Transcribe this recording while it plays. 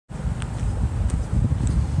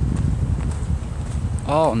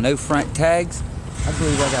Oh, no front tags? I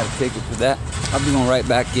believe I got a ticket for that. I'll be going right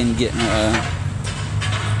back in getting a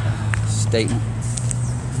statement.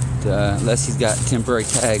 Unless he's got temporary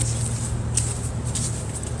tags.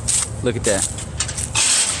 Look at that.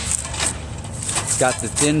 It's got the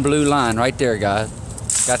thin blue line right there, guys.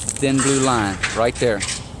 Got the thin blue line right there.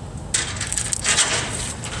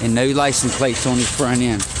 And no license plates on his front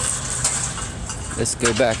end. Let's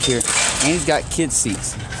go back here. And he's got kid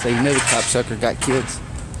seats. So you know the copsucker got kids.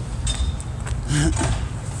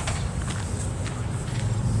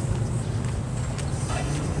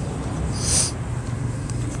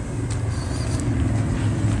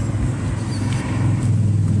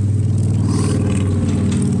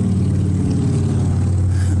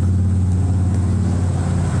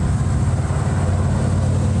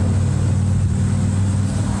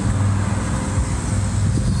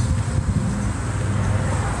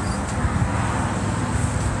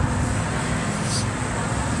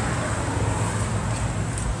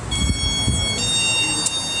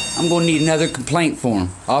 I'm going to need another complaint form.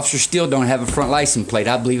 Officer still don't have a front license plate.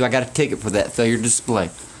 I believe I got a ticket for that failure to display.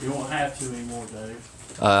 You won't have to anymore, Dave.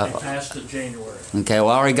 They passed it January. Okay, well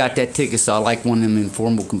I already got that ticket, so I like one of them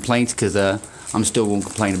informal complaints because I'm still going to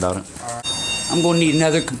complain about it. I'm going to need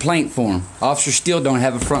another complaint form. Officer still don't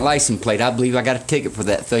have a front license plate. I believe I got a ticket for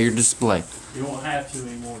that failure to display. You won't have to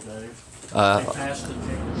anymore, Dave. They passed it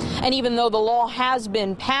January. And even though the law has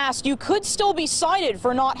been passed, you could still be cited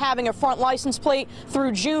for not having a front license plate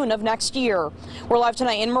through June of next year. We're live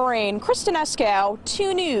tonight in Moraine. Kristen Eskow,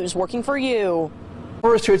 2 News, working for you.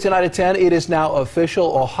 First here tonight at 10, it is now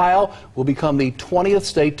official. Ohio will become the 20th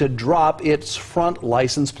state to drop its front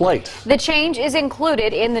license plate. The change is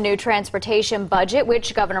included in the new transportation budget,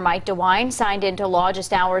 which Governor Mike DeWine signed into law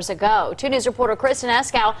just hours ago. 2 News reporter Kristen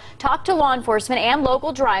Eskow talked to law enforcement and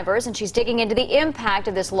local drivers, and she's digging into the impact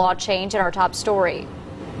of this law change in our top story.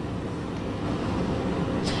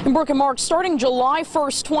 And Brooke and Mark, starting July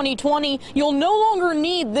 1st, 2020, you'll no longer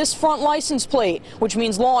need this front license plate, which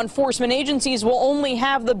means law enforcement agencies will only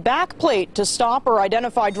have the back plate to stop or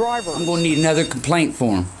identify drivers. I'm going to need another complaint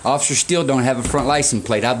form. Officer still don't have a front license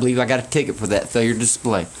plate. I believe I got a ticket for that failure to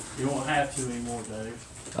display. You won't have to anymore, Dave.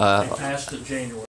 They passed it January.